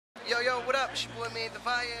Yo, what up? It's your boy Manny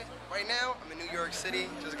Delvalle. Right now, I'm in New York City.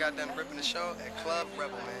 Just got done ripping the show at Club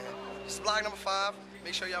Rebel, man. This is vlog number 5.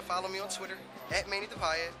 Make sure y'all follow me on Twitter, at Manny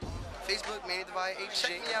Delvalle. Facebook, Manny Delvalle HG.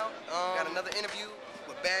 Check me out. Got another interview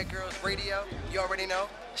with Bad Girls Radio. You already know.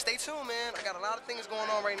 Stay tuned, man. I got a lot of things going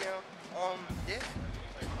on right now.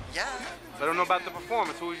 Yeah. Let them know about the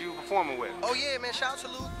performance. Who was you performing with? Oh yeah, man. Shout out to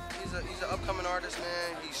Luke. He's an upcoming artist,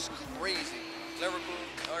 man. He's crazy. Lyrical,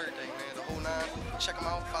 everything, man. The whole nine. Check him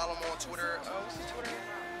out. Follow him on Twitter. What's his Twitter?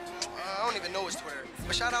 I don't even know his Twitter.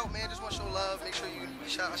 But shout out, man. Just want to show love. Make sure you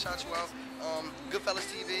shout you out. Goodfellas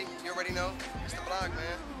TV. You already know. It's the blog,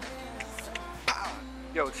 man. Pow.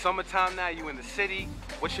 Yo, it's summertime now. You in the city.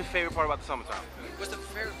 What's your favorite part about the summertime? What's the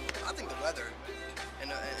favorite? I think the weather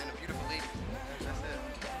and a beautiful lady. That's it.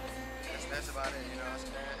 That's about it, you know what I'm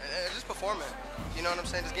saying? And just performing, you know what I'm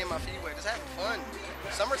saying? Just getting my feet wet, just having fun.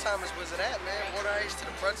 Summertime is what's it at, man. Water ice to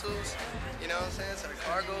the pretzels, you know what I'm saying? To the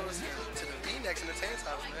cargos, to the V-necks and the tank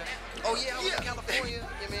tops, man. Oh yeah, I was in California. You know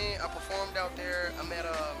what I mean? I performed out there. I met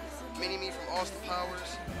Mini-Me from Austin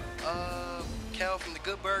Powers, Kel from the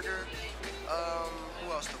Good Burger, who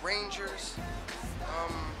else? The Rangers.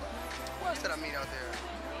 Who else did I meet out there?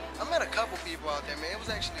 I met a couple people out there, man. It was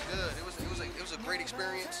actually good. It was a great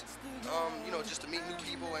experience. You know, just to meet new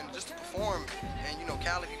people and just to perform. And you know,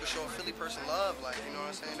 Cali people show a Philly person love, like, you know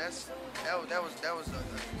what I'm saying? That was a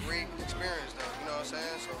great experience, though. You know what I'm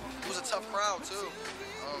saying? So it was a tough crowd too.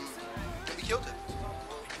 And we killed it.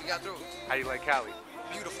 We got through it. How you like Cali?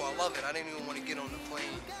 Beautiful. I love it. I didn't even want to get on the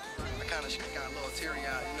plane. I kind of got a little teary-eyed.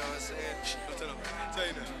 You know what I'm saying? Tell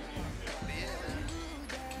you that. But yeah, man.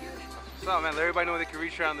 What's up, man? Let everybody know they can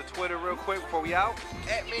reach you on the Twitter real quick before we out.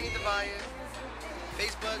 At Manny Delvalle.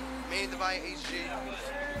 Facebook, Manny Delvalle HG.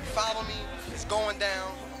 Follow me. It's going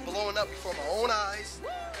down. Blowing up before my own eyes.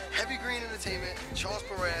 Heavy Green Entertainment, Charles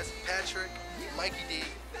Perez, Patrick, Mikey D.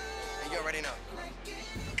 And you already know.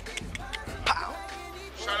 Pow!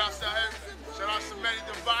 Shout out to Manny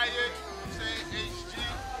Delvalle, you know what I'm saying, HG, you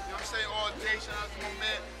know what I'm saying, all day. Shout out to my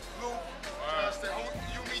man Luke, shout out to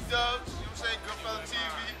Yumi Dubs, you know what I'm saying, Goodfellas TV,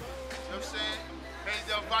 you know what I'm saying, Manny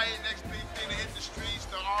Delvalle, next big thing to hit the streets,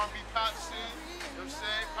 the R&B pop scene, you know what I'm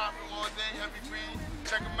saying, popping all day, Heavy Green,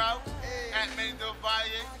 check him out, at Manny Delvalle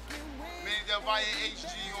HG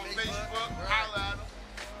on Facebook, holla at him.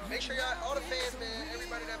 Make sure y'all, all the fans, man,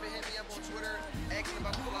 everybody that been hitting me up on Twitter, asking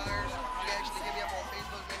about the flyers, you can actually hit me up on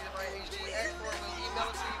Facebook, Manny Delvalle HG, ask for it, we'll email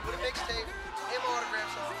it to you with a mixtape and my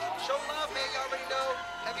autograph song. Show love, man, y'all already know.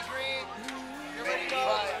 Heavy Green, you already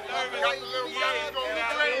know. Got the little money going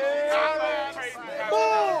crazy.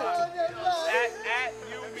 At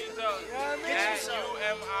Yumi Dubs. At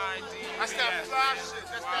UMID. That's that fly shit.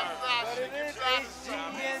 That's that fly shit. Get fly shit.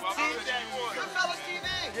 Goodfellas TV.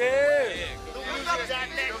 Yeah. Goodfellas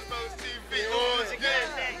TV. Always again.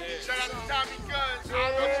 Shout out to Tommy Guns.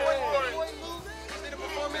 I know Boy Luke, did a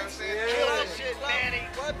performance. Kill that shit, Manny.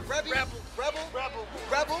 What? Rebel.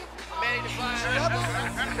 Manny Delvalle.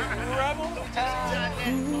 Rebel. Yeah.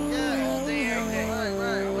 All day, every day.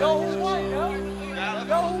 Right. Yo, who won, yo?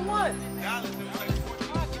 Yo, who won?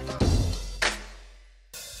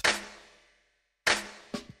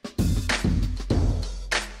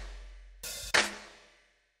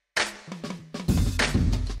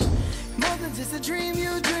 More than just a dream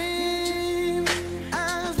you dream.